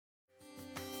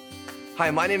Hi,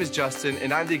 my name is Justin,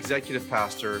 and I'm the executive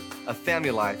pastor of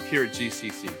Family Life here at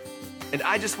GCC. And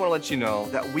I just want to let you know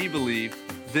that we believe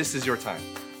this is your time.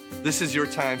 This is your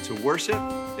time to worship,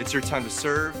 it's your time to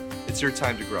serve, it's your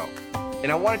time to grow.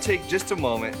 And I want to take just a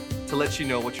moment to let you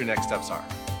know what your next steps are.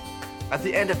 At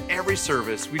the end of every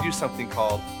service, we do something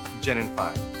called Gen in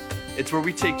 5. It's where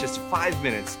we take just 5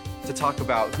 minutes to talk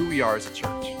about who we are as a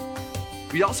church.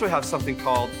 We also have something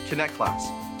called Connect Class,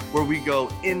 where we go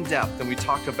in depth and we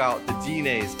talk about the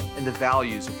DNAs and the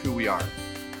values of who we are.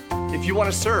 If you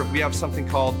want to serve, we have something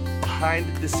called Behind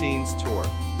the Scenes Tour,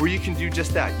 where you can do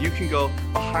just that. You can go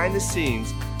behind the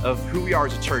scenes of who we are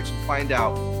as a church and find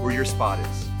out where your spot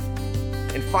is.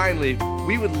 And finally,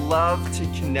 we would love to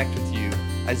connect with you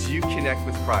as you connect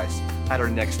with Christ at our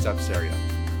Next Steps area.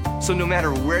 So no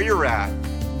matter where you're at,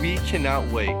 we cannot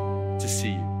wait to see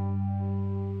you.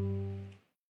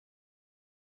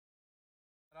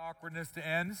 Awkwardness to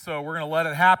end, so we're going to let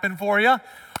it happen for you.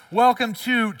 Welcome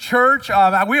to church.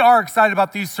 We are excited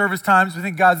about these service times. We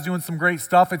think God's doing some great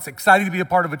stuff. It's exciting to be a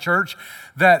part of a church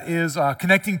that is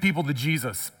connecting people to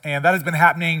Jesus, and that has been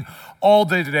happening all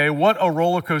day today. What a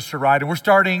roller coaster ride! And we're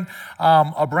starting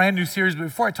a brand new series. But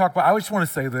before I talk about it, I just want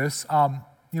to say this.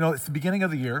 It's the beginning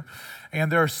of the year,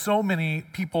 and there are so many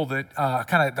people that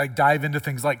kind of like dive into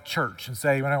things like church and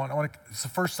say, it's the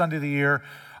first Sunday of the year.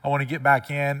 I want to get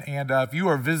back in, and if you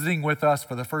are visiting with us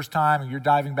for the first time and you're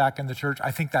diving back into church,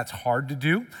 I think that's hard to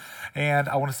do, and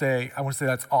I want to say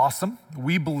that's awesome.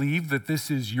 We believe that this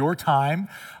is your time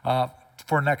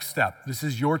for next step. This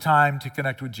is your time to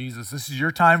connect with Jesus. This is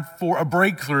your time for a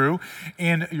breakthrough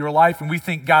in your life, and we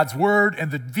think God's word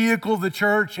and the vehicle of the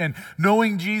church and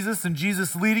knowing Jesus and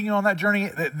Jesus leading you on that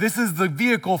journey, this is the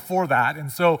vehicle for that.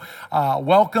 And so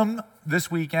welcome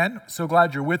this weekend. So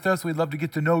glad you're with us. We'd love to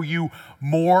get to know you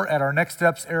more at our Next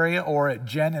Steps area or at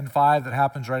Gen in 5 that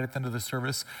happens right at the end of the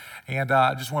service. And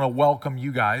I just want to welcome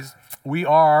you guys. We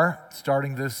are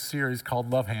starting this series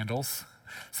called Love Handles.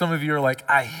 Some of you are like,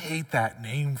 I hate that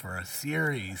name for a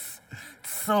series. It's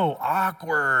so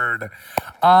awkward.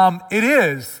 It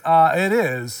is.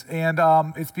 And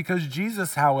it's because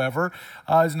Jesus, however,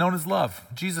 is known as love.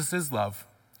 Jesus is love.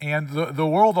 And the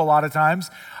world a lot of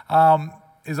times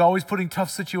is always putting tough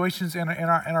situations in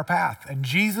our path. And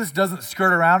Jesus doesn't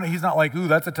skirt around it. He's not like, ooh,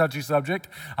 that's a touchy subject.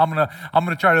 I'm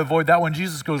gonna try to avoid that one.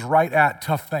 Jesus goes right at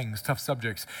tough things, tough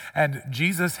subjects. And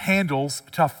Jesus handles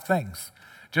tough things,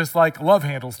 just like love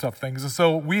handles tough things. And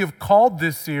so we have called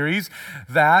this series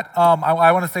that,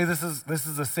 I want to say this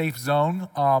is a safe zone.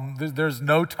 There's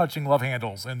no touching love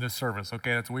handles in this service,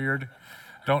 okay? That's weird.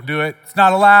 Don't do it. It's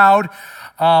not allowed.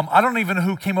 I don't even know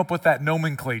who came up with that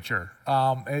nomenclature.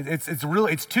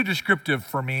 It's too descriptive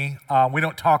for me. We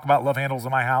don't talk about love handles in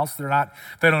my house. They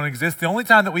don't exist. The only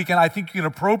time that I think you can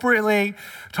appropriately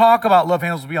talk about love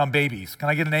handles will be on babies. Can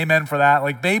I get an amen for that?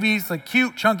 Like babies, like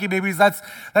cute, chunky babies. That's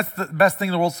the best thing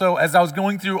in the world. So as I was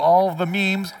going through all of the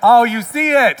memes, oh, you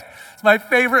see it. It's my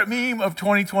favorite meme of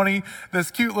 2020.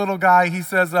 This cute little guy, he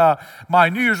says, my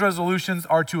New Year's resolutions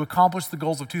are to accomplish the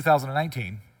goals of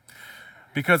 2019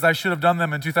 because I should have done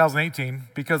them in 2018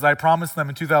 because I promised them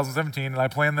in 2017 and I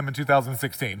planned them in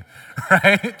 2016,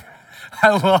 right? I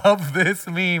love this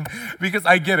meme because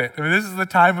I get it. I mean, this is the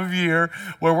time of year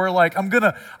where we're like, I'm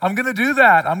gonna do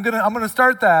that. I'm gonna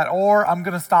start that, or I'm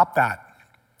gonna stop that.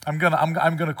 I'm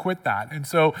gonna quit that. And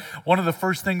so one of the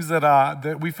first things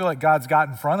that we feel like God's got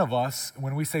in front of us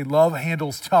when we say love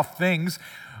handles tough things,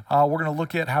 we're gonna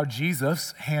look at how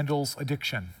Jesus handles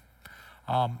addiction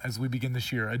as we begin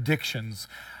this year. Addictions.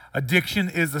 Addiction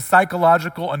is the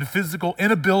psychological and physical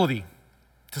inability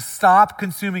to stop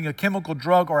consuming a chemical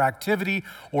drug or activity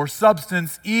or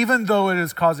substance, even though it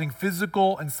is causing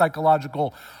physical and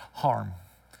psychological harm.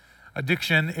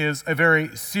 Addiction is a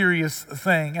very serious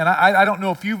thing. And I don't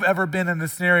know if you've ever been in a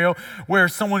scenario where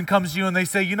someone comes to you and they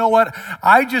say, you know what,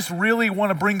 I just really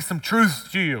want to bring some truth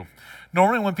to you.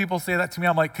 Normally when people say that to me,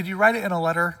 I'm like, could you write it in a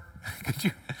letter?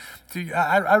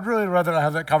 I'd really rather not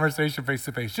have that conversation face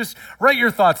to face. Just write your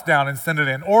thoughts down and send it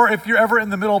in. Or if you're ever in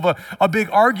the middle of a big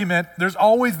argument, there's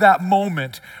always that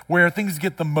moment where things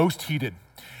get the most heated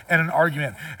in an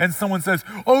argument. And someone says,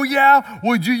 oh yeah,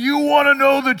 well, do you want to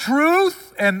know the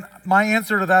truth? And my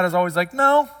answer to that is always like,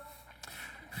 no,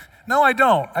 I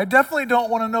don't. I definitely don't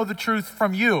want to know the truth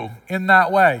from you in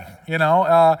that way.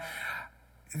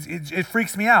 It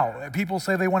freaks me out. People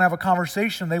say they want to have a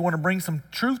conversation, they want to bring some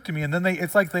truth to me, and then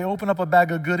it's like they open up a bag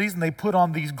of goodies and they put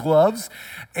on these gloves,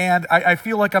 and I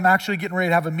feel like I'm actually getting ready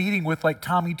to have a meeting with like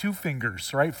Tommy Two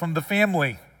Fingers, right, from The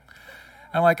Family.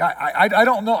 I'm like, I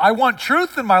don't know. I want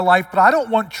truth in my life, but I don't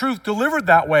want truth delivered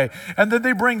that way. And then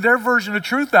they bring their version of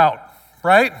truth out,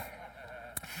 right?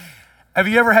 Have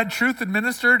you ever had truth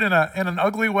administered in an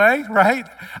ugly way, right?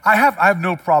 I have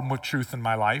no problem with truth in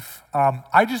my life.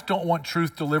 I just don't want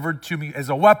truth delivered to me as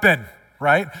a weapon,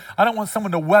 right? I don't want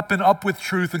someone to weapon up with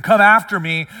truth and come after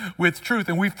me with truth.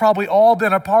 And we've probably all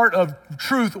been a part of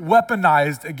truth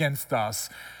weaponized against us.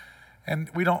 And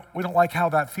we don't like how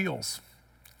that feels.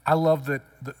 I love that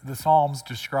the Psalms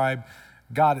describe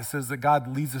God. It says that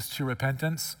God leads us to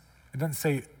repentance. It doesn't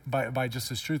say by just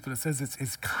his truth, but it says it's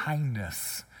his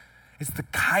kindness. It's the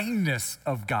kindness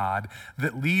of God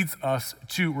that leads us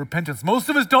to repentance. Most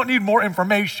of us don't need more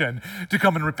information to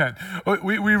come and repent.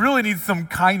 We really need some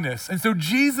kindness. And so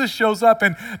Jesus shows up,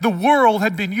 and the world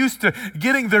had been used to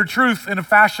getting their truth in a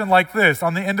fashion like this,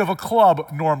 on the end of a club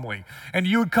normally. And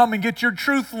you would come and get your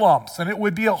truth lumps, and it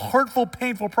would be a hurtful,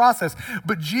 painful process.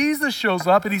 But Jesus shows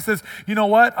up, and he says, you know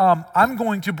what? I'm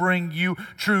going to bring you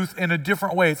truth in a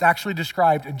different way. It's actually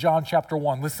described in John chapter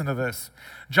 1. Listen to this.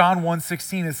 John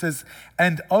 1:16, it says,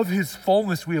 and of his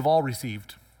fullness we have all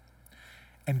received,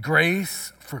 and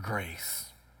grace for grace.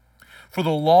 For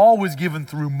the law was given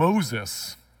through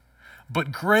Moses,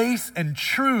 but grace and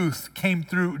truth came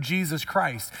through Jesus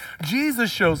Christ.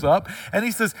 Jesus shows up and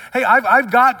he says, hey,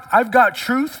 I've got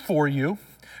truth for you.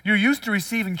 You're used to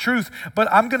receiving truth,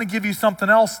 but I'm going to give you something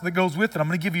else that goes with it. I'm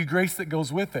going to give you grace that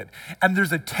goes with it. And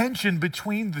there's a tension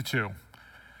between the two.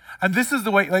 And this is the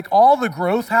way, like all the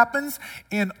growth happens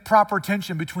in proper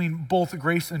tension between both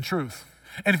grace and truth.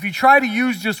 And if you try to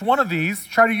use just one of these,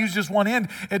 try to use just one end,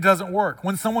 it doesn't work.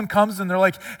 When someone comes and they're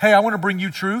like, hey, I want to bring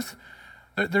you truth,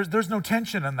 there's no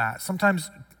tension in that. Sometimes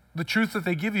the truth that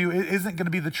they give you isn't going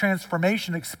to be the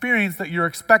transformation experience that you're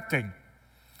expecting.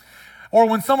 Or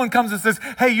when someone comes and says,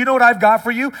 hey, you know what I've got for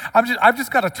you? I've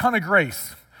just got a ton of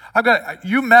grace.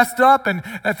 You messed up and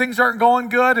things aren't going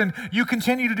good and you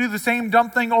continue to do the same dumb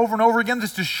thing over and over again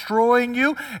that's destroying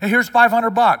you. And here's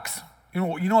 $500.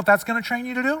 You know what that's going to train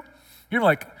you to do? You're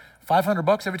like,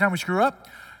 $500 every time we screw up?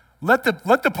 Let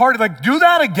the party do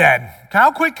that again.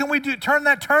 How quick can we turn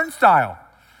that turnstile?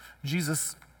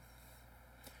 Jesus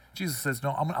says,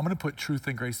 no, I'm going to put truth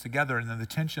and grace together, and then the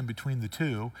tension between the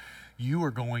two, you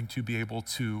are going to be able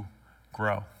to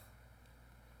grow.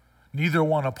 Neither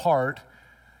one apart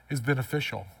is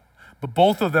beneficial. But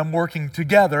both of them working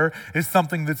together is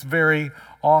something that's very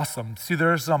awesome. See,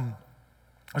 there's some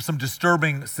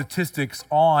disturbing statistics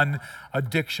on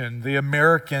addiction. The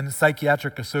American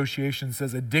Psychiatric Association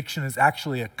says addiction is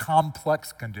actually a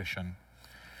complex condition.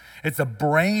 It's a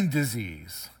brain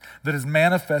disease that is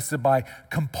manifested by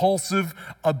compulsive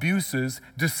abuses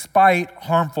despite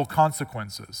harmful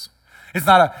consequences. It's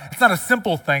not a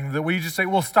simple thing that we just say,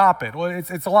 well, stop it. Well,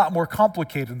 it's a lot more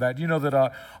complicated than that. You know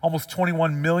that almost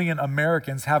 21 million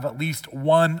Americans have at least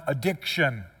one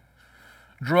addiction.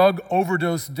 Drug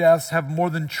overdose deaths have more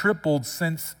than tripled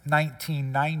since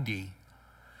 1990.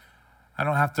 I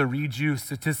don't have to read you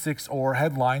statistics or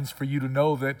headlines for you to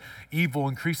know that evil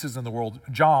increases in the world.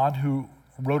 John, who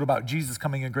wrote about Jesus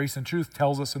coming in grace and truth,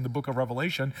 tells us in the book of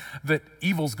Revelation that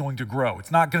evil's going to grow.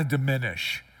 It's not going to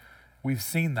diminish. We've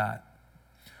seen that.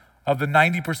 Of the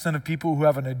 90% of people who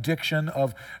have an addiction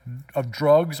of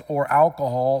drugs or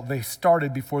alcohol, they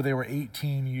started before they were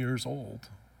 18 years old.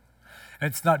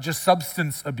 And it's not just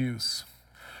substance abuse.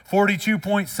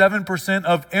 42.7%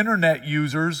 of internet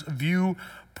users view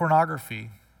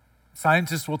pornography.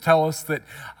 Scientists will tell us that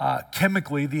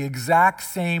chemically, the exact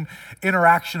same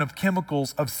interaction of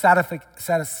chemicals of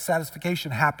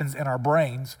satisfaction happens in our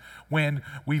brains when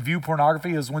we view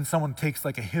pornography as when someone takes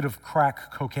like a hit of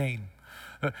crack cocaine.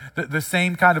 The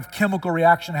same kind of chemical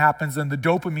reaction happens and the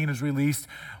dopamine is released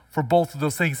for both of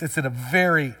those things. It's a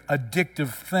very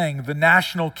addictive thing. The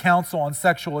National Council on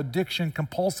Sexual Addiction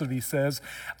Compulsivity says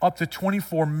up to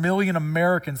 24 million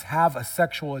Americans have a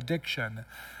sexual addiction.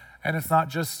 And it's not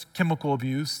just chemical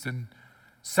abuse and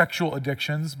sexual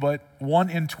addictions, but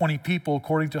 1 in 20 people,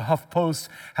 according to HuffPost,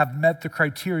 have met the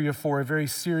criteria for a very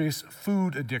serious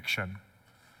food addiction.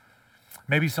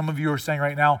 Maybe some of you are saying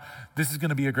right now, this is going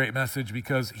to be a great message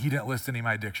because he didn't list any of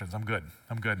my addictions. I'm good.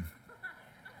 I'm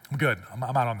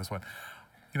out on this one.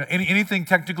 You know, anything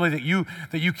technically that you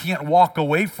can't walk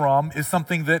away from is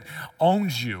something that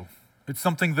owns you. It's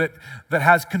something that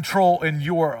has control in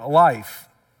your life.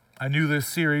 I knew this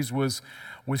series was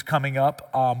coming up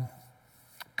a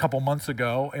couple months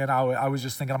ago, and I was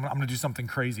just thinking, I'm going to do something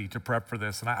crazy to prep for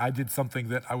this. And I did something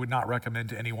that I would not recommend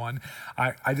to anyone.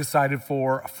 I decided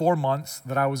for 4 months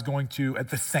that I was going to, at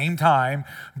the same time,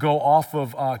 go off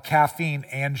of caffeine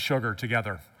and sugar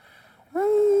together.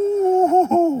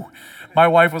 Woo! My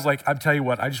wife was like, I'll tell you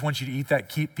what, I just want you to eat that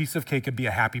piece of cake and be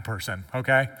a happy person,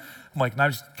 okay? I'm like,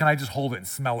 can I just hold it and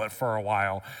smell it for a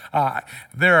while?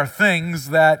 There are things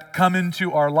that come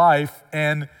into our life,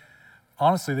 and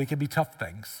honestly, they can be tough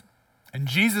things. And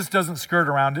Jesus doesn't skirt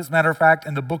around it. As a matter of fact,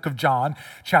 in the book of John,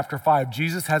 chapter 5,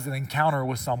 Jesus has an encounter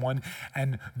with someone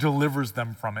and delivers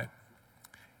them from it.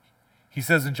 He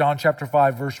says in John chapter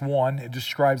 5, verse 1, it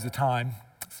describes the time.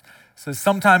 It says,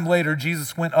 sometime later,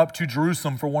 Jesus went up to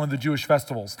Jerusalem for one of the Jewish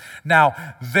festivals. Now,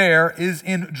 there is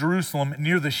in Jerusalem,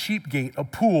 near the sheep gate, a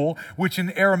pool, which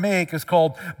in Aramaic is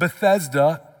called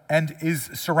Bethesda, and is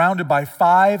surrounded by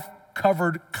 5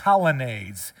 covered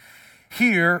colonnades.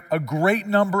 Here, a great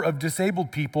number of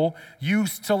disabled people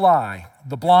used to lie,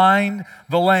 the blind,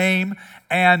 the lame,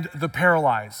 and the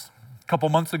paralyzed. A couple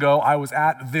months ago, I was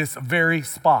at this very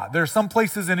spot. There are some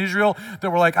places in Israel that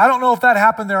were like, I don't know if that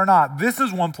happened there or not. This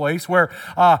is one place where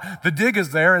the dig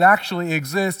is there. It actually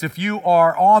exists. If you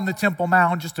are on the Temple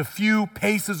Mount, just a few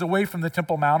paces away from the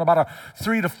Temple Mount, about a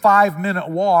 3 to 5 minute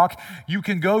walk, you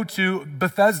can go to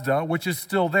Bethesda, which is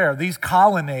still there. These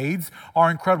colonnades are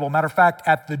incredible. Matter of fact,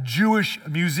 at the Jewish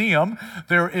Museum,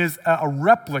 there is a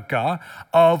replica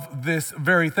of this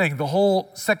very thing. The whole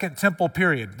Second Temple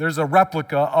period, there's a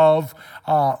replica of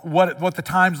what the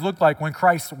times looked like when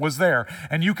Christ was there.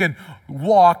 And you can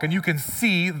walk and you can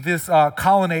see this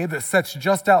colonnade that sits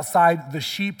just outside the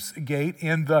Sheep's Gate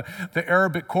in the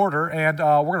Arabic Quarter. And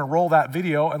we're going to roll that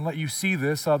video and let you see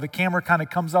this. The camera kind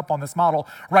of comes up on this model.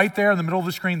 Right there in the middle of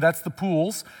the screen, that's the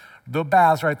pools, the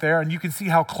baths right there. And you can see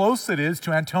how close it is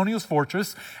to Antonio's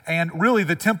fortress and really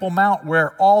the Temple Mount,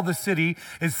 where all the city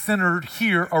is centered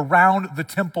here around the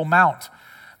Temple Mount.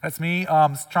 That's me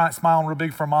smiling real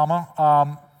big for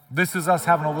Mama. This is us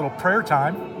having a little prayer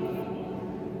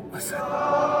time. Listen.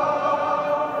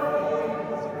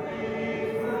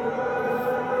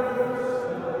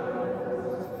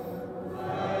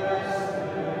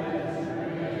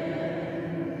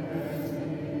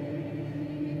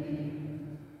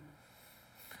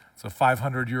 It's a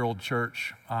 500-year-old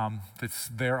church that's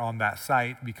there on that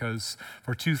site because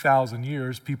for 2,000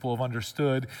 years, people have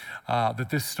understood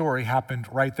that this story happened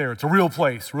right there. It's a real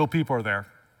place. Real people are there.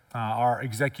 Our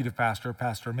executive pastor,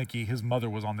 Pastor Mickey, his mother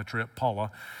was on the trip, Paula.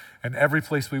 And every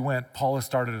place we went, Paula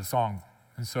started a song.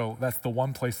 And so that's the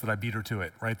one place that I beat her to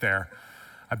it, right there.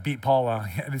 I beat Paula,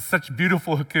 and it's such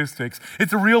beautiful acoustics.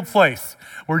 It's a real place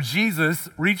where Jesus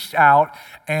reached out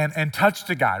and touched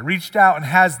a guy, reached out and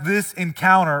has this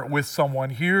encounter with someone.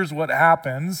 Here's what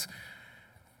happens.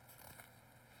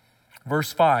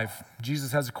 Verse 5,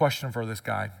 Jesus has a question for this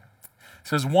guy. It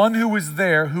says, one who was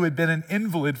there who had been an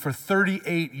invalid for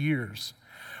 38 years.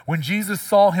 When Jesus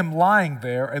saw him lying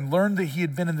there and learned that he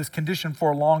had been in this condition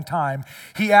for a long time,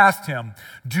 he asked him,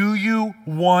 do you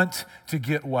want to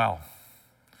get well?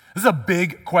 This is a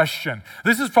big question.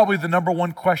 This is probably the number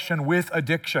one question with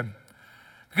addiction.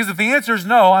 Because if the answer is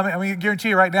no, I guarantee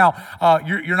you right now,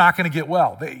 you're not going to get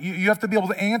well. You have to be able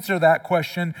to answer that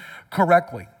question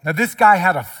correctly. Now, this guy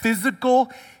had a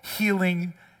physical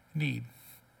healing need.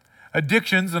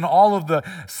 Addictions and all of the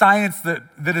science that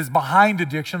is behind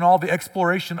addiction, all the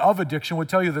exploration of addiction would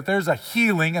tell you that there's a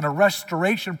healing and a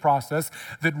restoration process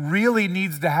that really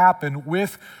needs to happen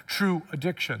with true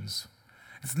addictions.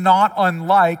 It's not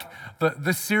unlike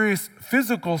the serious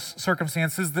physical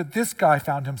circumstances that this guy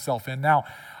found himself in. Now,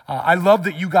 I love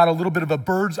that you got a little bit of a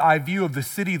bird's eye view of the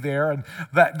city there and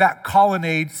that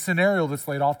colonnade scenario that's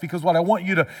laid off, because what I want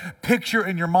you to picture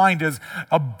in your mind is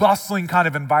a bustling kind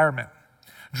of environment.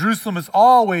 Jerusalem is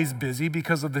always busy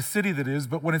because of the city that is,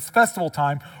 but when it's festival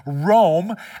time,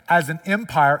 Rome as an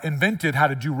empire invented how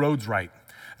to do roads right.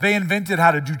 They invented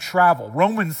how to do travel.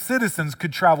 Roman citizens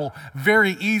could travel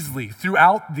very easily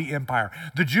throughout the empire.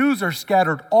 The Jews are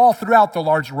scattered all throughout the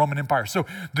large Roman Empire. So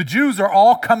the Jews are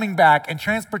all coming back and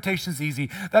transportation is easy.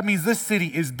 That means this city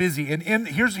is busy. And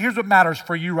here's what matters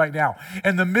for you right now.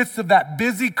 In the midst of that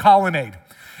busy colonnade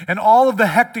and all of the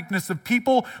hecticness of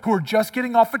people who are just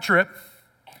getting off a trip,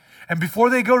 and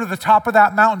before they go to the top of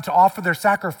that mountain to offer their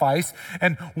sacrifice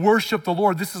and worship the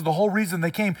Lord, this is the whole reason they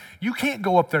came. You can't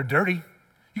go up there dirty.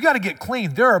 You got to get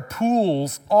clean. There are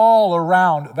pools all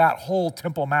around that whole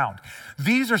Temple Mount.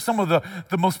 These are some of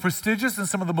the most prestigious and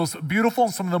some of the most beautiful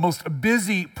and some of the most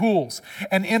busy pools.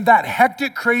 And in that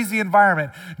hectic, crazy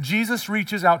environment, Jesus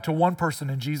reaches out to one person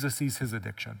and Jesus sees his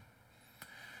addiction.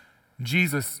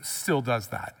 Jesus still does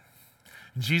that.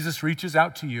 Jesus reaches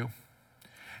out to you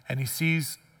and he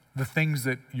sees the things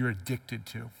that you're addicted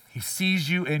to. He sees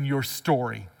you in your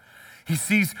story. He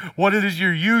sees what it is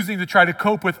you're using to try to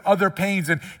cope with other pains,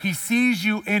 and he sees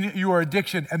you in your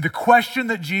addiction. And the question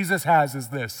that Jesus has is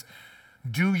this: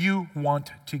 Do you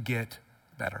want to get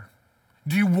better?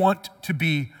 Do you want to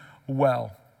be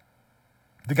well?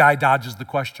 The guy dodges the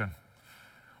question.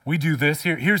 We do this.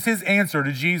 Here's his answer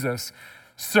to Jesus.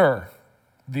 Sir,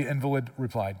 the invalid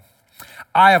replied,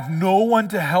 I have no one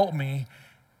to help me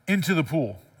into the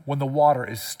pool when the water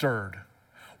is stirred.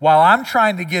 While I'm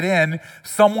trying to get in,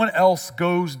 someone else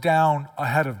goes down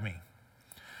ahead of me.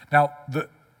 Now,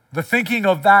 the thinking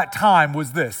of that time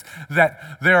was this,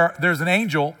 that there's an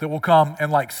angel that will come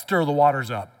and like stir the waters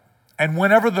up. And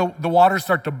whenever the waters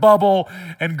start to bubble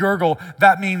and gurgle,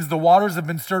 that means the waters have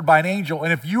been stirred by an angel.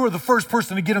 And if you are the first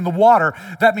person to get in the water,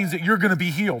 that means that you're going to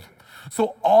be healed.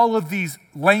 So all of these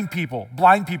lame people,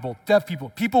 blind people, deaf people,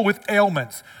 people with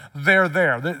ailments, they're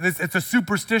there. It's a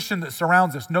superstition that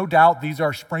surrounds us. No doubt these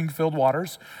are spring-filled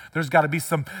waters. There's got to be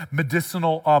some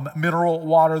medicinal mineral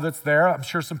water that's there. I'm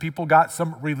sure some people got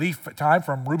some relief at time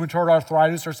from rheumatoid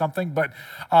arthritis or something. But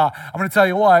I'm going to tell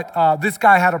you what, this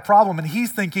guy had a problem, and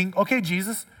he's thinking, okay,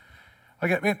 Jesus,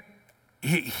 okay, man,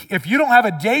 if you don't have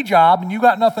a day job and you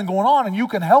got nothing going on and you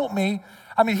can help me,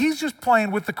 I mean, he's just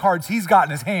playing with the cards he's got in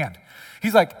his hand.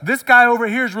 He's like, this guy over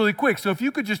here is really quick. So if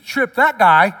you could just trip that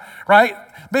guy, right?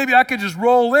 Maybe I could just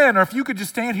roll in. Or if you could just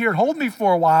stand here and hold me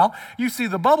for a while, you see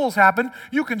the bubbles happen,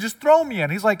 you can just throw me in.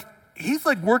 He's like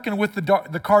working with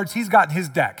the cards he's got in his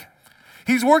deck.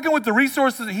 He's working with the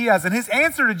resources that he has. And his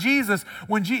answer to Jesus,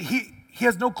 when he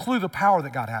has no clue the power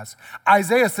that God has.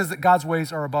 Isaiah says that God's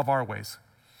ways are above our ways.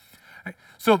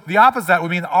 So the opposite would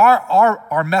mean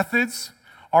our methods,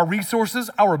 our resources,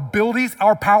 our abilities,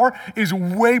 our power is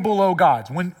way below God's.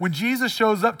 When Jesus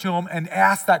shows up to him and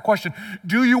asks that question,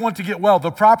 do you want to get well?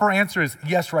 The proper answer is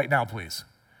yes right now, please.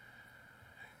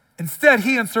 Instead,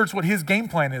 he inserts what his game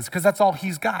plan is because that's all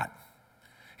he's got.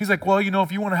 He's like, well,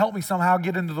 if you want to help me somehow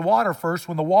get into the water first,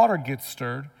 when the water gets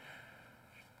stirred.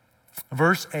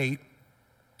 Verse 8,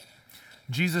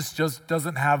 Jesus just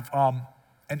doesn't have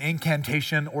an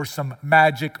incantation or some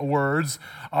magic words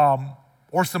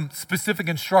or some specific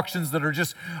instructions that are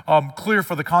just clear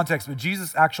for the context. But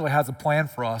Jesus actually has a plan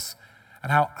for us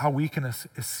and how we can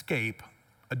escape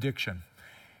addiction.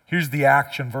 Here's the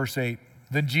action, verse 8.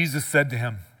 Then Jesus said to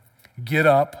him, get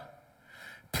up,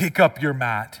 pick up your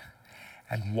mat,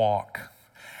 and walk.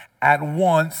 At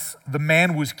once, the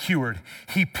man was cured.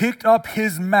 He picked up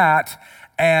his mat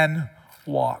and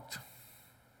walked.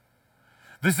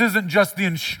 This isn't just the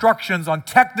instructions on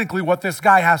technically what this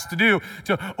guy has to do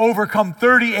to overcome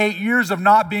 38 years of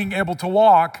not being able to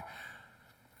walk.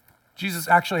 Jesus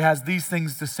actually has these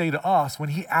things to say to us when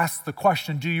he asks the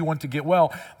question, do you want to get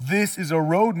well? This is a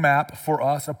roadmap for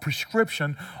us, a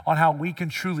prescription on how we can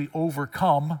truly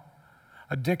overcome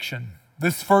addiction.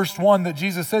 This first one that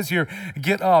Jesus says here,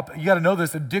 get up. You got to know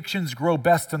this, addictions grow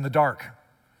best in the dark.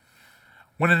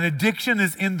 When an addiction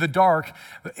is in the dark,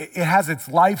 it has its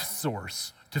life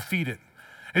source to feed it.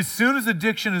 As soon as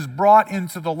addiction is brought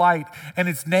into the light and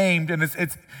it's named and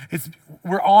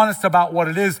we're honest about what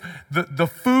it is, the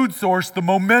food source, the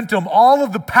momentum, all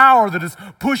of the power that is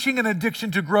pushing an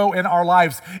addiction to grow in our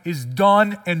lives is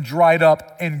done and dried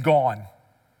up and gone.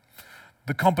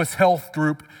 The Compass Health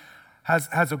Group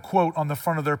has a quote on the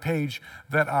front of their page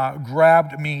that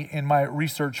grabbed me in my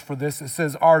research for this. It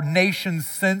says, our nation's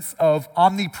sense of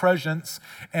omnipresence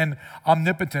and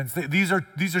omnipotence. These are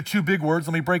two big words.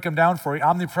 Let me break them down for you.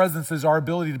 Omnipresence is our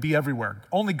ability to be everywhere.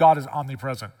 Only God is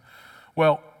omnipresent.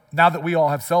 Well, now that we all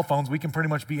have cell phones, we can pretty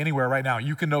much be anywhere right now.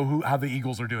 You can know how the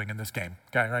Eagles are doing in this game,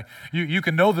 okay, right? You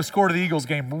can know the score to the Eagles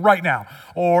game right now.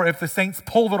 Or if the Saints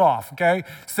pulled it off, okay,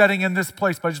 setting in this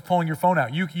place by just pulling your phone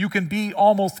out. You can be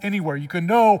almost anywhere. You can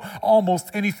know almost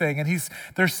anything. And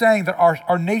they're saying that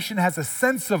our nation has a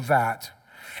sense of that,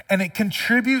 and it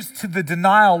contributes to the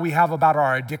denial we have about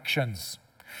our addictions,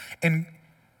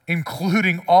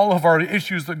 including all of our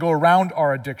issues that go around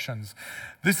our addictions.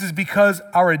 This is because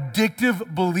our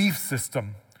addictive belief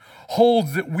system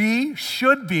holds that we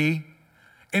should be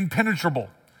impenetrable,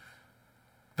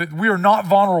 that we are not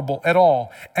vulnerable at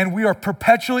all, and we are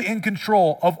perpetually in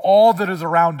control of all that is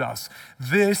around us.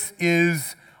 This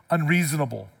is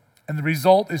unreasonable, and the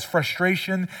result is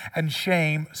frustration and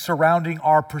shame surrounding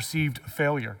our perceived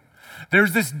failure.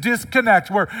 There's this disconnect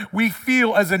where we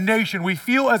feel as a nation, we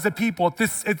feel as a people, at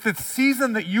the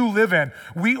season that you live in,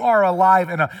 we are alive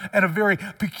in a very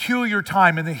peculiar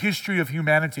time in the history of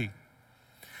humanity.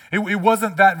 It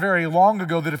wasn't that very long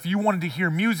ago that if you wanted to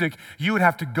hear music, you would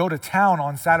have to go to town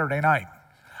on Saturday night.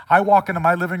 I walk into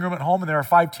my living room at home and there are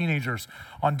 5 teenagers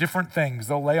on different things.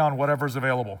 They'll lay on whatever's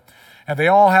available. And they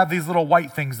all have these little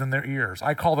white things in their ears.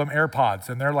 I call them AirPods,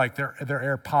 and they're like, they're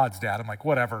AirPods, Dad. I'm like,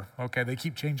 whatever, okay? They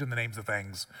keep changing the names of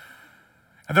things.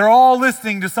 And they're all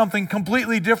listening to something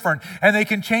completely different, and they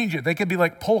can change it. They could be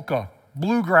like polka,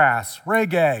 bluegrass,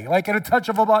 reggae, like at a touch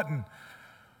of a button.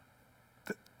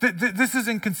 This is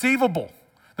inconceivable.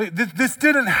 This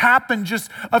didn't happen just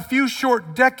a few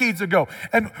short decades ago.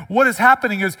 And what is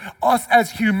happening is us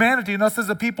as humanity and us as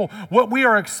a people, what we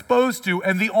are exposed to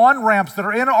and the on-ramps that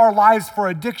are in our lives for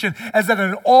addiction is at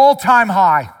an all-time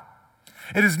high.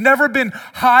 It has never been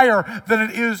higher than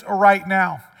it is right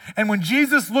now. And when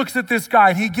Jesus looks at this guy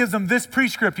and he gives him this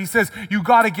prescript, he says, you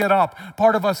got to get up.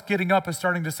 Part of us getting up is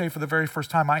starting to say for the very first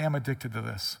time, I am addicted to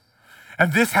this.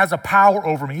 And this has a power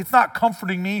over me. It's not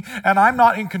comforting me, and I'm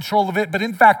not in control of it, but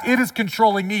in fact, it is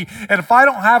controlling me. And if I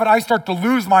don't have it, I start to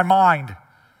lose my mind.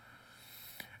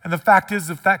 And the fact is,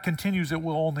 if that continues, it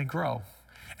will only grow.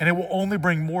 And it will only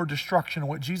bring more destruction. And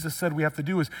what Jesus said we have to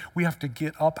do is we have to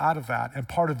get up out of that. And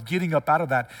part of getting up out of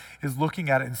that is looking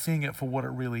at it and seeing it for what it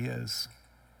really is.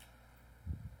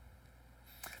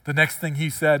 The next thing he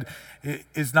said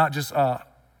is not just a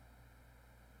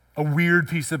weird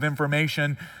piece of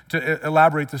information to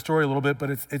elaborate the story a little bit, but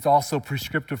it's also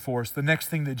prescriptive for us. The next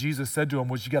thing that Jesus said to him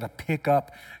was, you got to pick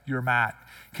up your mat.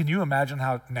 Can you imagine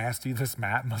how nasty this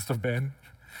mat must have been?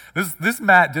 This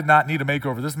mat did not need a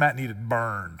makeover. This mat needed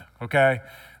burned, okay?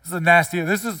 This is a nasty,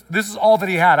 this is all that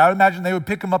he had. I would imagine they would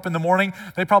pick him up in the morning.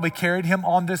 They probably carried him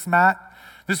on this mat.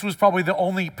 This was probably the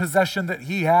only possession that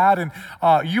he had. And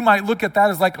you might look at that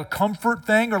as like a comfort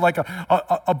thing or like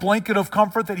a blanket of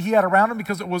comfort that he had around him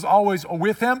because it was always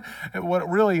with him. What it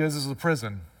really is a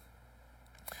prison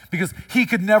because he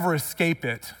could never escape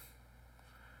it.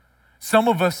 Some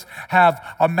of us have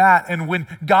a mat, and when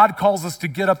God calls us to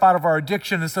get up out of our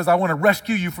addiction and says, I want to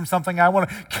rescue you from something, I want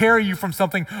to carry you from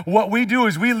something, what we do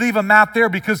is we leave a mat there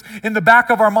because in the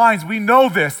back of our minds, we know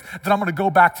this, that I'm going to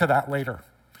go back to that later.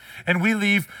 And we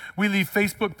leave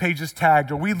Facebook pages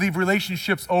tagged, or we leave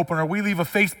relationships open, or we leave a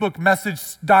Facebook message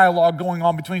dialogue going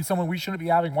on between someone we shouldn't be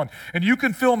having one. And you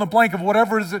can fill in the blank of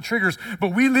whatever it is that triggers,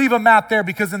 but we leave a mat there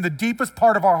because in the deepest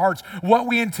part of our hearts, what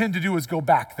we intend to do is go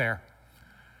back there.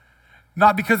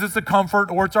 Not because it's a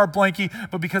comfort or it's our blankie,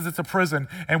 but because it's a prison,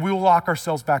 and we will lock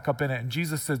ourselves back up in it. And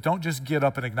Jesus says, don't just get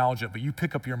up and acknowledge it, but you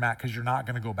pick up your mat because you're not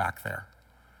going to go back there.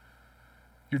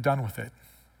 You're done with it.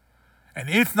 And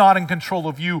it's not in control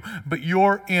of you, but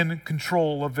you're in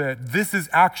control of it. This is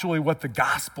actually what the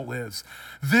gospel is.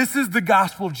 This is the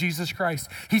gospel of Jesus Christ.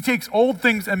 He takes old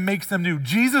things and makes them new.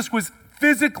 Jesus was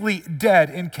physically dead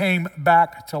and came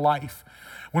back to life.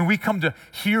 When we come to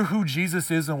hear who Jesus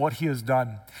is and what he has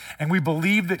done, and we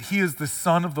believe that he is the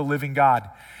Son of the living God,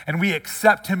 and we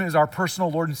accept him as our personal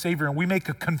Lord and Savior, and we make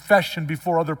a confession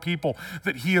before other people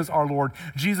that he is our Lord.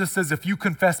 Jesus says, if you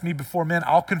confess me before men,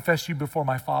 I'll confess you before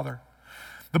my Father.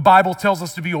 The Bible tells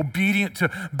us to be obedient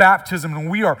to baptism,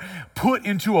 and we are put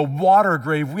into a water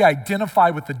grave. We identify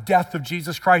with the death of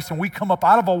Jesus Christ, and we come up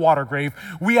out of a water grave.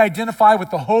 We identify with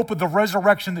the hope of the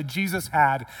resurrection that Jesus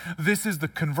had. This is the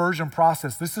conversion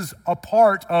process. This is a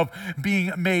part of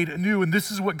being made new, and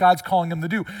this is what God's calling him to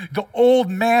do. The old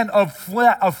man of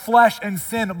flesh and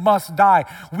sin must die.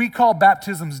 We call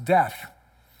baptisms death.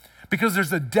 Because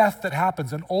there's a death that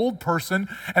happens. An old person,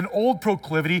 an old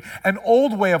proclivity, an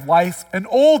old way of life, an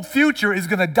old future is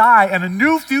going to die, and a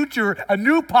new future, a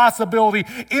new possibility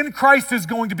in Christ is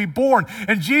going to be born.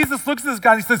 And Jesus looks at this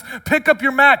guy and he says, pick up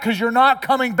your mat because you're not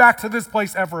coming back to this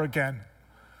place ever again.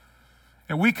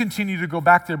 And we continue to go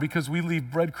back there because we leave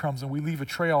breadcrumbs and we leave a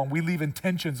trail and we leave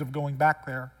intentions of going back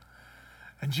there.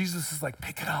 And Jesus is like,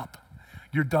 pick it up.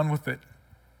 You're done with it.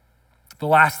 The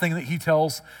last thing that he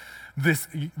tells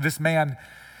this man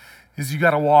is you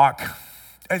got to walk.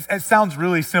 It sounds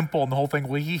really simple in the whole thing.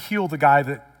 Well, he healed a guy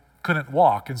that couldn't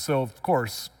walk. And so, of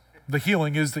course, the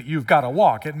healing is that you've got to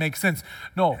walk. It makes sense.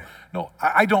 No,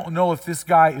 I don't know if this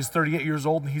guy is 38 years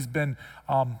old and he's been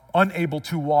unable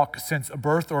to walk since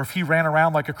birth, or if he ran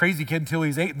around like a crazy kid until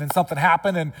he's 8 and then something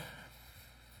happened. And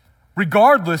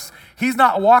regardless, he's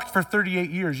not walked for 38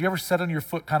 years. You ever sit on your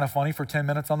foot kind of funny for 10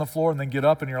 minutes on the floor and then get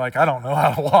up and you're like, I don't know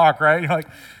how to walk, right? You're like,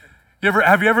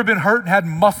 have you ever been hurt and had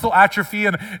muscle atrophy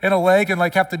in a leg and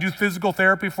like have to do physical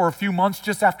therapy for a few months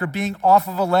just after being off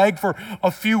of a leg for a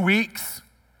few weeks?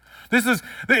 It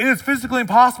is physically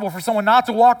impossible for someone not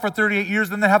to walk for 38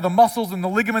 years and then have the muscles and the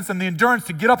ligaments and the endurance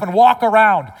to get up and walk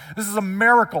around. This is a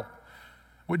miracle.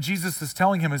 What Jesus is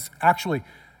telling him is actually,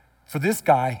 for this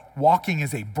guy, walking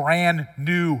is a brand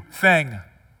new thing.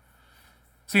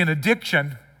 See, an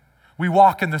addiction we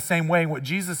walk in the same way. And what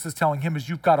Jesus is telling him is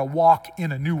you've got to walk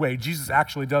in a new way. Jesus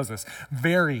actually does this.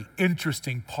 Very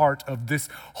interesting part of this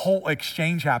whole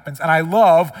exchange happens. And I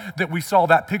love that we saw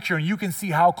that picture, and you can see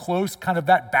how close kind of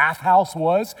that bathhouse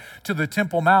was to the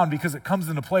Temple Mount because it comes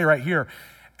into play right here.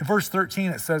 In verse 13,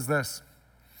 it says this: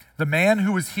 the man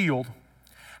who was healed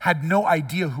had no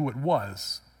idea who it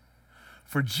was,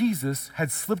 for Jesus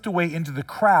had slipped away into the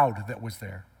crowd that was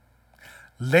there.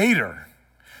 Later,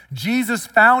 Jesus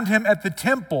found him at the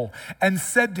temple and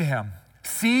said to him,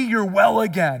 "See, you're well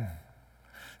again.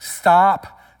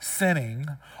 Stop sinning,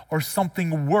 or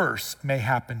something worse may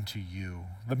happen to you."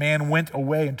 The man went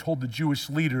away and told the Jewish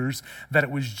leaders that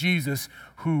it was Jesus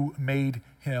who made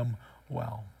him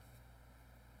well.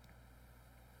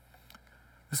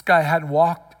 This guy hadn't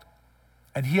walked,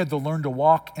 and he had to learn to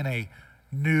walk in a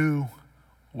new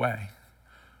way.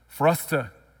 For us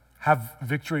to have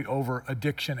victory over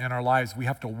addiction in our lives, we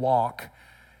have to walk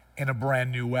in a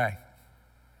brand new way.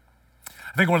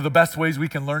 I think one of the best ways we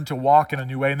can learn to walk in a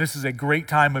new way, and this is a great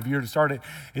time of year to start it,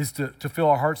 is to fill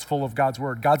our hearts full of God's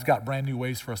word. God's got brand new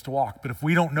ways for us to walk. But if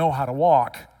we don't know how to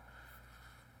walk,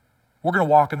 we're going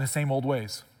to walk in the same old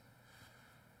ways.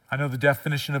 I know the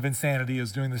definition of insanity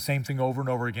is doing the same thing over and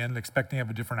over again and expecting to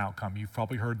have a different outcome. You've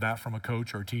probably heard that from a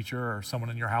coach or a teacher or someone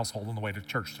in your household on the way to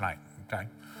church tonight, okay?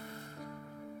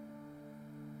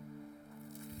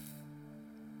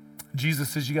 Jesus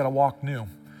says you got to walk new.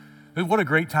 What a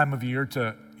great time of year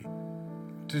to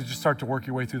just start to work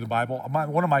your way through the Bible.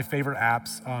 One of my favorite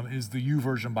apps is the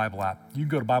YouVersion Bible app. You can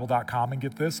go to Bible.com and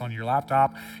get this on your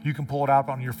laptop. You can pull it out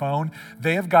on your phone.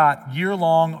 They have got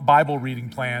year-long Bible reading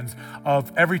plans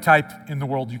of every type in the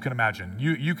world you can imagine.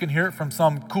 You can hear it from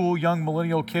some cool young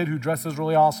millennial kid who dresses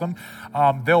really awesome.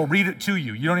 They'll read it to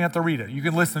you. You don't even have to read it. You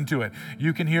can listen to it.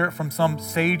 You can hear it from some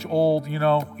sage old,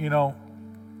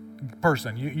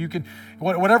 person. You can,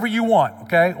 whatever you want,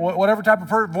 okay? Whatever type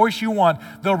of voice you want,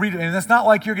 they'll read it. And it's not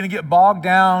like you're going to get bogged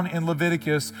down in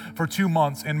Leviticus for 2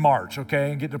 months in March,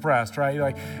 okay, and get depressed, right?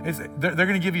 Like they're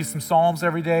going to give you some Psalms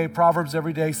every day, Proverbs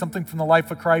every day, something from the life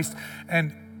of Christ,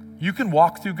 and you can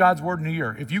walk through God's word in a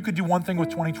year. If you could do one thing with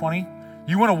 2020,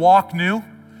 you want to walk new,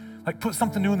 like put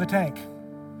something new in the tank.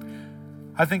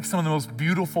 I think some of the most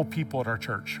beautiful people at our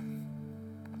church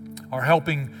are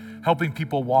helping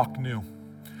people walk new.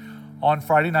 On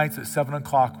Friday nights at 7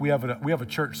 o'clock, we have a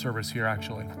church service here,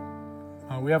 actually.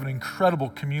 We have an incredible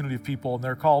community of people, and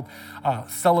they're called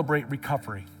Celebrate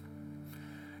Recovery.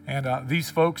 And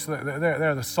these folks,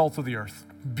 they're the salt of the earth.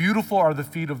 Beautiful are the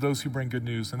feet of those who bring good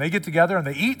news. And they get together and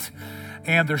they eat,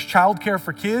 and there's childcare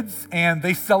for kids, and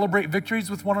they celebrate victories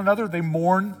with one another. They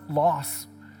mourn loss.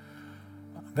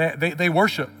 They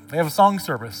worship. They have a song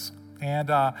service.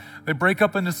 And they break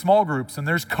up into small groups, and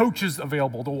there's coaches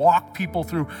available to walk people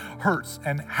through hurts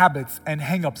and habits and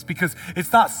hangups, because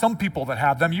it's not some people that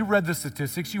have them. You read the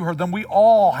statistics, you heard them. We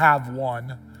all have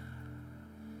one.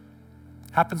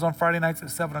 Happens on Friday nights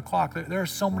at 7 o'clock. There are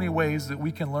so many ways that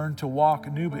we can learn to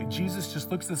walk new, but Jesus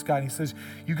just looks at this guy and he says,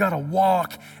 you got to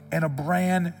walk in a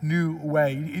brand new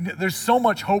way. There's so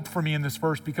much hope for me in this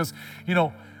verse because,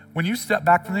 when you step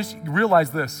back from this, you realize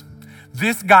this.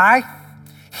 This guy,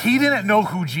 he didn't know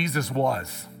who Jesus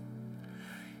was.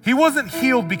 He wasn't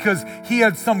healed because he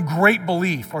had some great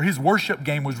belief or his worship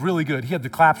game was really good. He had the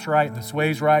claps right and the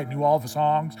sways right, knew all the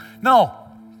songs. No.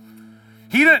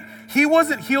 He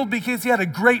wasn't healed because he had a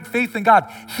great faith in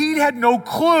God. He had no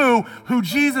clue who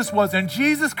Jesus was. And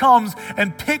Jesus comes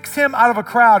and picks him out of a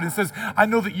crowd and says, I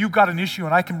know that you've got an issue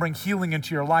and I can bring healing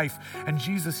into your life. And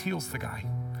Jesus heals the guy.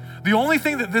 The only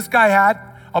thing that this guy had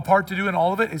a part to do in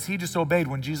all of it is he just obeyed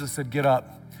when Jesus said, get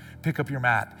up, pick up your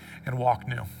mat, and walk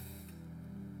new.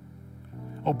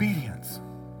 Obedience.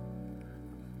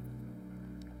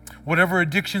 Whatever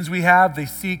addictions we have, they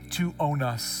seek to own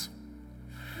us.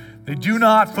 They do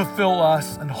not fulfill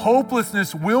us, and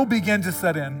hopelessness will begin to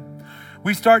set in.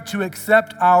 We start to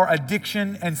accept our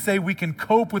addiction and say we can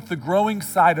cope with the growing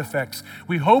side effects.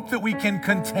 We hope that we can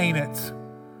contain it.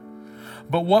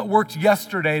 But what worked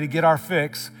yesterday to get our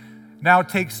fix now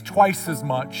takes twice as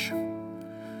much,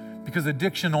 because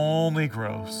addiction only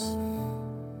grows.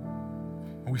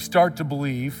 And we start to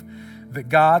believe that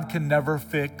God can never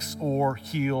fix or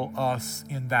heal us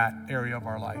in that area of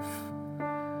our life.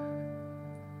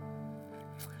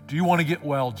 Do you want to get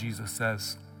well, Jesus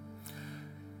says.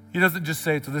 He doesn't just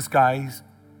say it to this guy,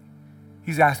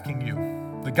 he's asking you.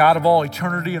 The God of all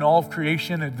eternity and all of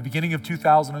creation at the beginning of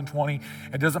 2020.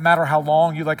 It doesn't matter how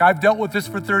long you're like, I've dealt with this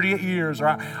for 38 years. Or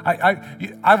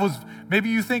I was, maybe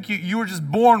you think you were just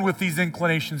born with these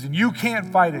inclinations and you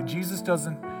can't fight it. Jesus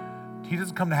doesn't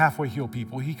come to halfway heal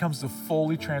people. He comes to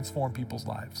fully transform people's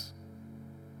lives.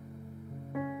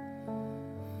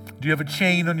 Do you have a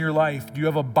chain on your life? Do you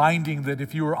have a binding that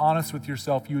if you were honest with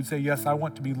yourself, you would say, yes, I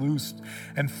want to be loosed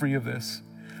and free of this?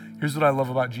 Here's what I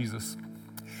love about Jesus.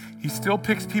 He still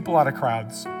picks people out of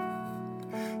crowds.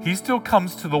 He still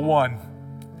comes to the one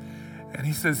and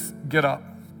he says, get up,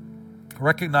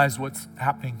 recognize what's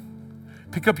happening.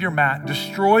 Pick up your mat,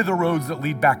 destroy the roads that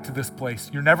lead back to this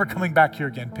place. You're never coming back here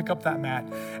again. Pick up that mat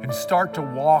and start to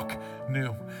walk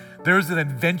new. There's an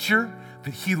adventure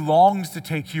that he longs to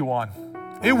take you on.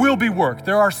 It will be work.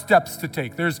 There are steps to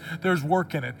take. There's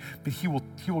work in it, but he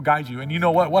will guide you. And you know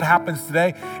what? What happens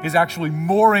today is actually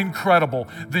more incredible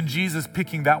than Jesus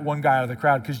picking that one guy out of the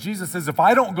crowd. Because Jesus says, if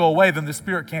I don't go away, then the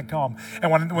Spirit can't come.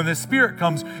 And when the Spirit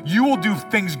comes, you will do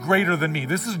things greater than me.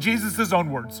 This is Jesus' own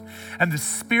words. And the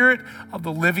Spirit of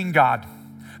the living God,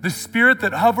 the Spirit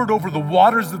that hovered over the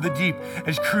waters of the deep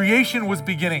as creation was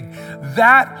beginning,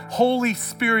 that Holy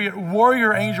Spirit,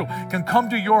 warrior angel, can come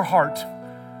to your heart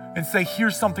and say,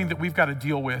 here's something that we've got to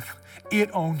deal with. It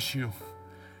owns you.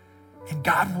 And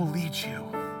God will lead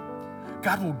you.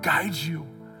 God will guide you.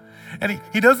 And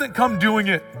he doesn't come doing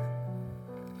it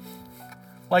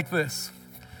like this.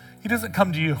 He doesn't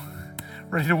come to you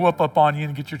ready to whoop up on you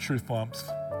and get your truth bumps.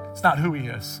 It's not who he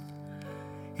is.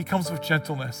 He comes with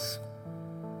gentleness,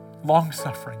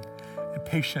 long-suffering, and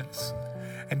patience,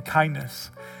 and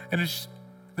kindness. And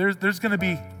there's going to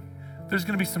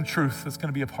be some truth that's going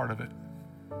to be a part of it.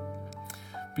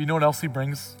 But you know what else he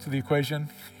brings to the equation?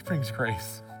 He brings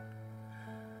grace.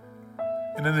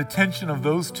 And in the tension of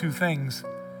those two things,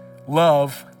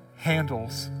 love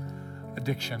handles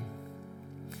addiction.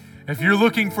 If you're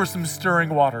looking for some stirring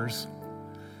waters,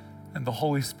 and the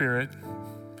Holy Spirit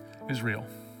is real.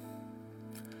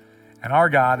 And our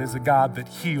God is a God that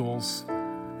heals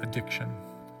addiction.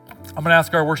 I'm going to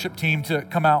ask our worship team to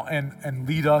come out and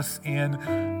lead us in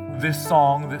this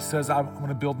song that says, I'm going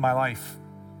to build my life.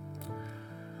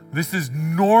 This is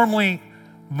normally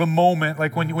the moment,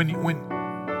 like when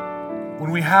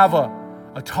we have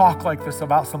a talk like this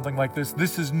about something like this,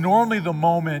 this is normally the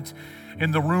moment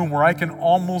in the room where I can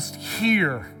almost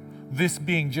hear this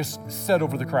being just said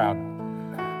over the crowd.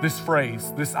 This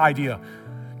phrase, this idea,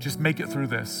 just make it through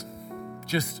this.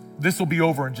 This will be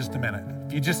over in just a minute.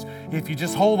 If you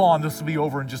just hold on, this will be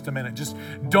over in just a minute. Just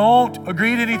don't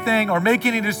agree to anything or make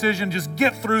any decision. Just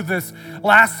get through this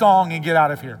last song and get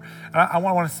out of here. And I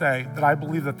want to say that I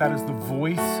believe that is the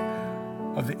voice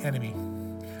of the enemy.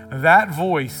 That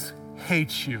voice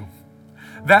hates you.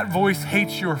 That voice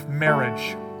hates your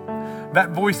marriage.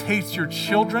 That voice hates your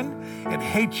children. It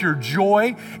hates your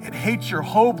joy. It hates your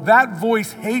hope. That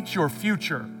voice hates your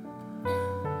future.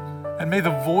 And may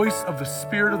the voice of the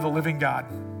Spirit of the living God,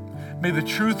 may the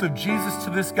truth of Jesus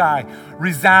to this guy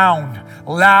resound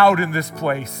loud in this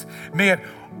place. May it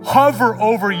hover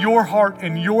over your heart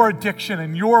and your addiction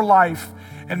and your life.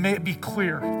 And may it be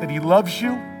clear that he loves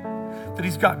you, that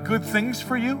he's got good things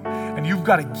for you, and you've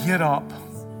got to get up.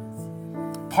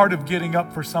 Part of getting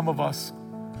up for some of us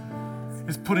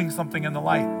is putting something in the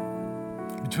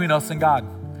light between us and God.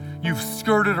 You've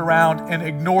skirted around and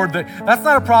ignored that. That's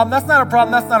not a problem. That's not a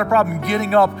problem. That's not a problem.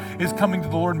 Getting up is coming to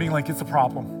the Lord and being like, it's a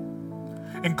problem.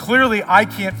 And clearly I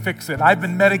can't fix it. I've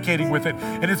been medicating with it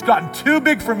and it's gotten too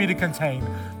big for me to contain.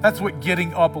 That's what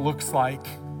getting up looks like.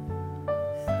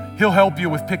 He'll help you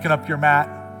with picking up your mat.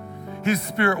 His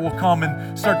Spirit will come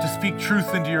and start to speak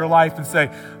truth into your life and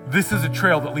say, this is a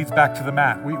trail that leads back to the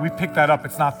mat. We picked that up.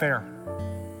 It's not there.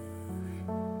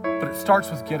 But it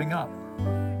starts with getting up.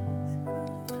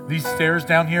 These stairs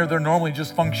down here, they're normally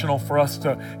just functional for us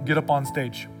to get up on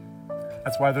stage.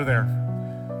 That's why they're there.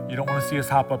 You don't want to see us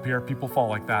hop up here. People fall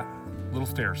like that. Little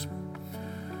stairs.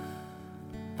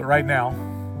 But right now,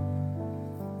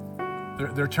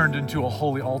 they're turned into a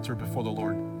holy altar before the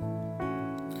Lord.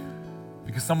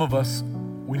 Because some of us,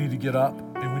 we need to get up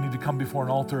and we need to come before an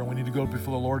altar and we need to go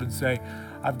before the Lord and say,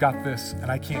 I've got this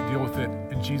and I can't deal with it.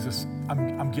 And Jesus,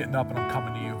 I'm getting up and I'm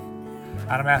coming to you.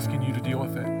 And I'm asking you to deal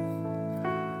with it.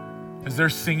 As they're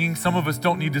singing, some of us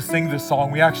don't need to sing this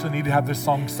song. We actually need to have this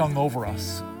song sung over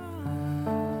us.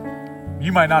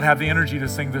 You might not have the energy to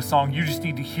sing this song. You just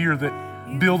need to hear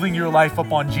that building your life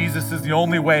up on Jesus is the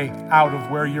only way out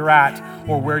of where you're at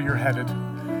or where you're headed.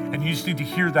 And you just need to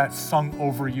hear that sung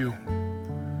over you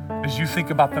as you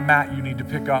think about the mat you need to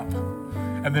pick up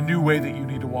and the new way that you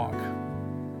need to walk.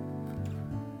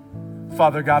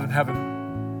 Father God in heaven,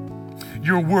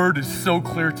 your word is so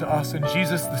clear to us. And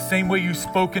Jesus, the same way you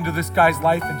spoke into this guy's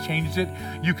life and changed it,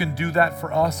 you can do that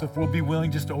for us if we'll be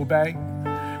willing just to obey.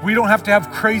 We don't have to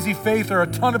have crazy faith or a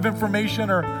ton of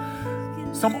information or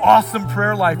some awesome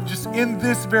prayer life. Just in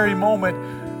this very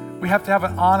moment, we have to have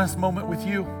an honest moment with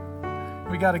you.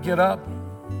 We got to get up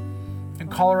and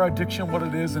call our addiction what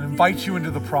it is, and invite you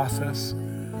into the process.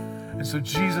 And so,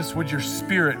 Jesus, would your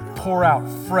Spirit pour out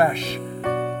fresh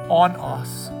on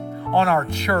us, on our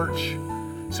church,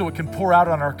 so it can pour out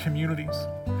on our communities?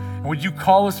 And would you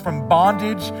call us from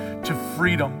bondage to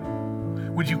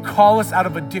freedom? Would you call us out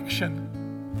of addiction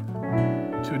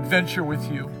to adventure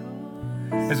with you?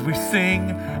 As we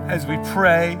sing, as we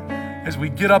pray, as we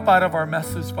get up out of our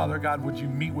messes, Father God, would you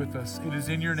meet with us? It is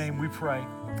in your name we pray.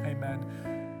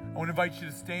 Amen. I want to invite you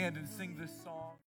to stand and sing this song.